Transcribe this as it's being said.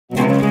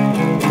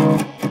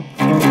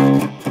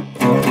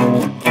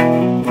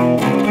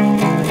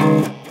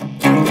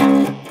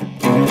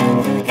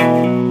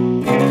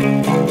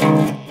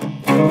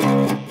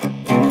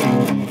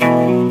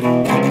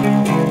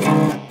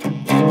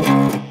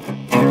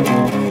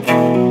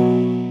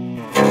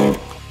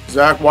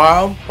Zach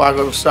Wild, Black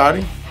Leather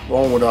Society,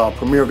 along with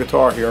Premier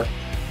Guitar here.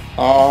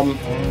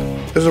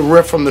 This is a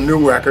riff from the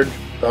new record,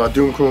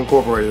 Doom Crew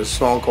Incorporated. It's a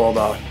song called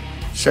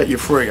Set You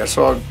Free. I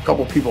saw a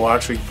couple people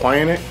actually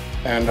playing it,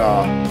 and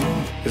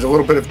there's a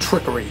little bit of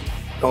trickery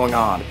going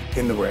on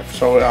in the riff.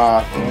 So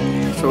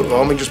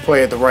let me just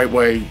play it the right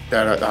way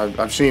that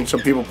I've seen some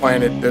people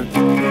playing it that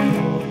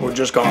we're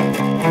just going.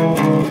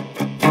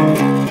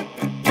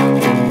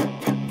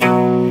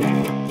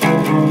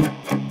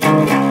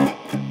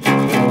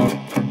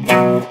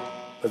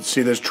 Let's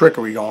see, there's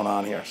trickery going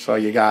on here. So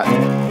you got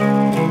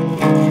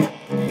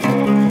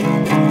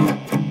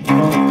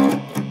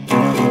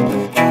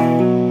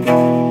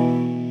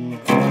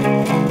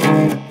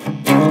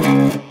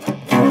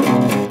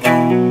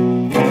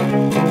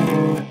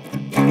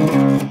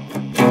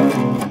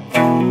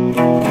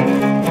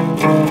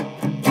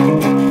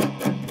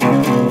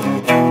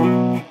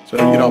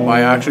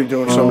by actually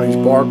doing some of these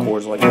bar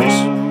chords like this.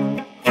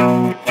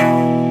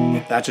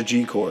 That's a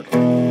G chord.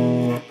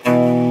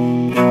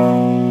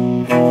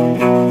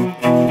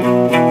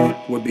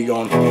 Would be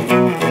going,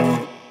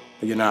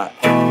 but you're not.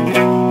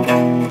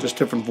 Just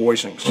different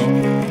voicings.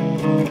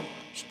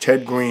 It's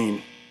Ted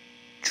Green,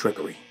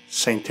 Trickery.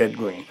 St. Ted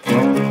Green,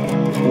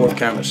 Lord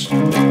Chemist.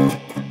 Yeah,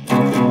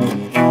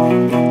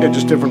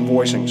 just different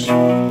voicings.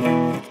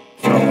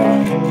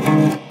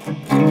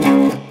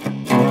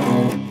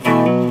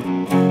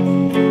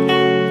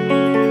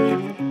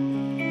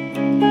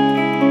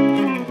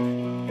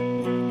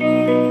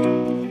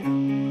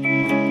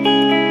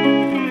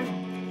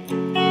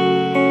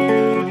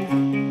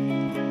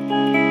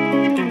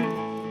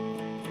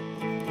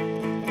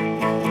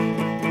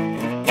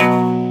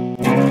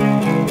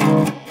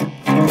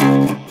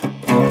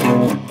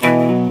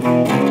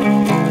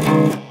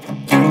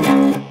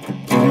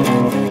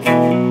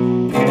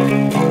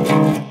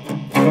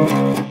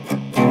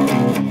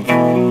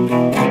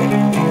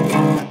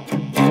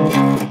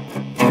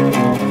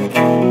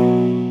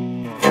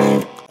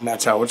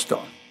 That's how it's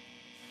done.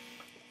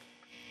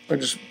 I'm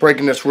just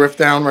breaking this riff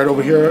down right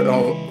over here.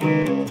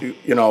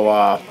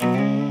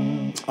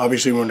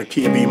 Obviously we're in the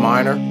key of B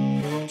minor,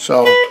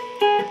 so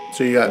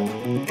you got.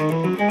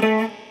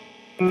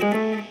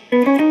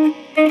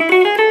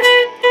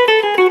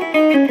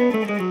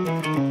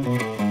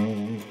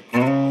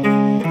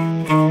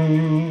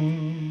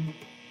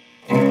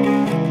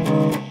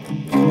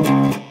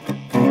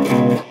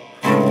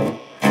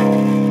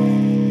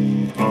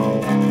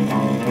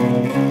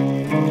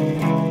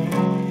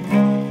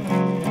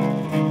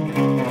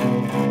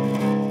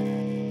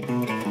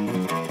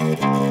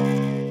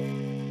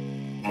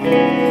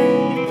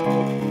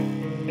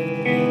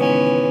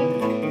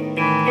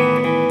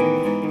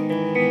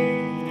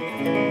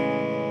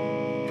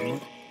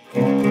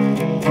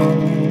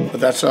 But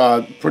that's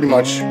pretty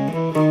much.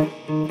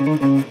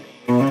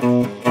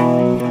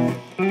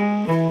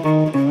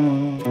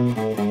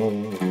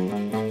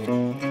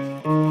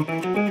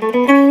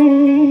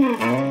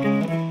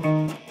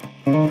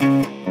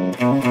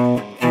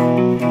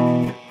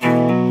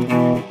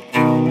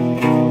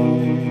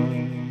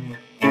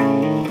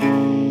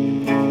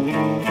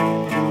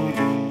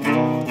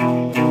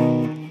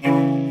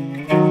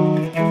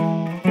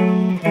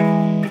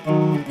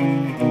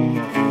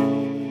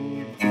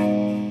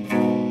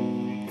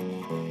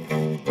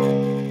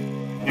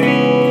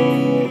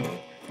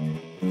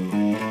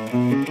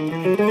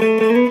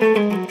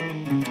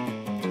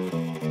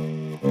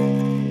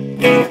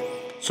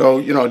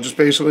 So, just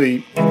basically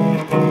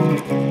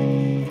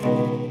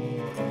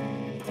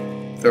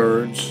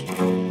thirds,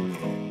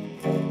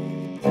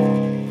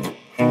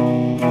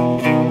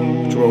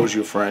 throws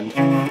your friend.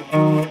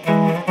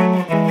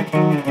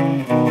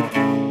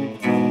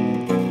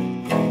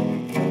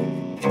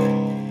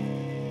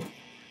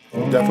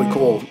 Definitely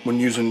cool when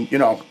using,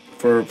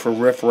 for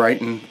riff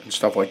writing and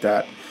stuff like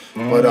that.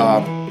 But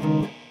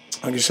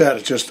like I said,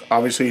 it's just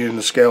obviously in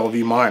the scale of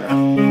E minor.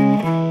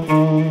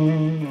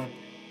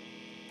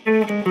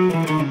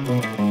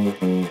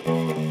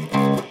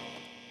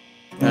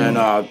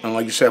 And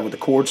like you said, with the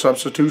chord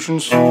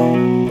substitutions,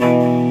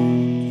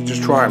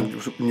 just try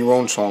them in your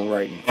own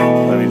songwriting.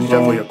 I mean, it's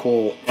definitely a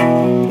cool.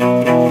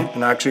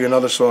 And actually,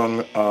 another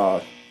song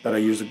that I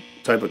use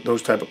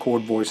those type of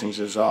chord voicings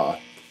is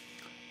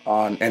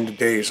on End of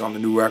Days on the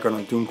new record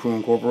on Doom Crew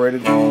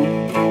Incorporated.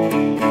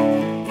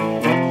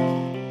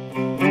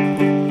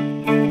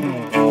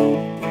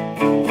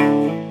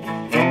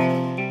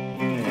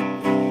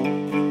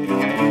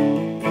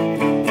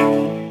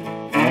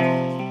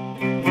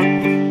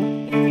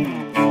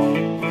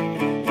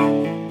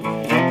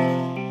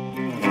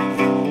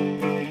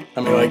 I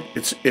mean, like,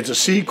 it's a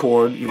C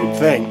chord, you would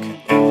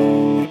think.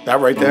 That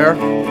right there,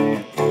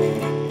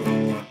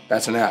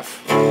 that's an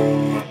F.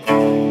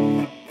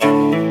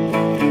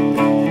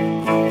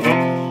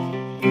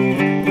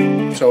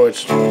 So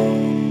it's,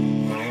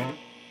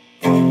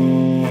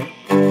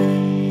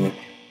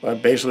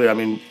 but basically, I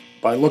mean,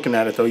 by looking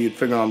at it though, you'd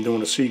figure I'm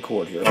doing a C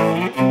chord here.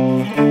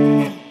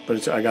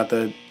 But I got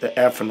the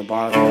F in the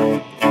bottom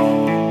there.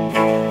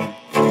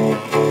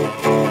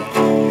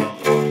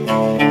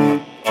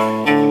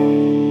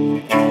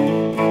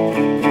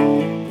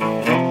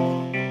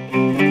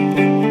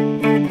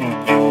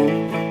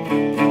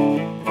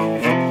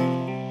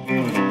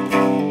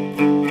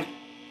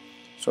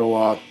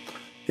 So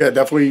yeah,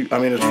 definitely. I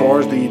mean, as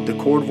far as the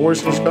chord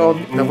voices go,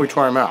 definitely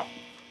try them out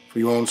for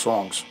your own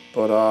songs.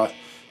 But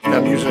yeah,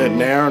 I'm using it in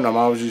there, and I'm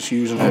always just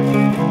using it.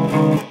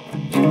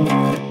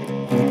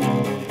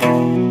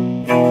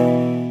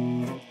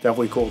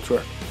 Definitely cool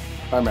trick.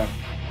 All right, man.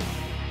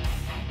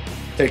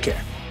 Take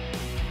care.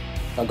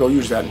 Now go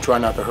use that and try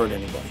not to hurt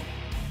anybody.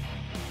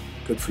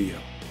 Good for you.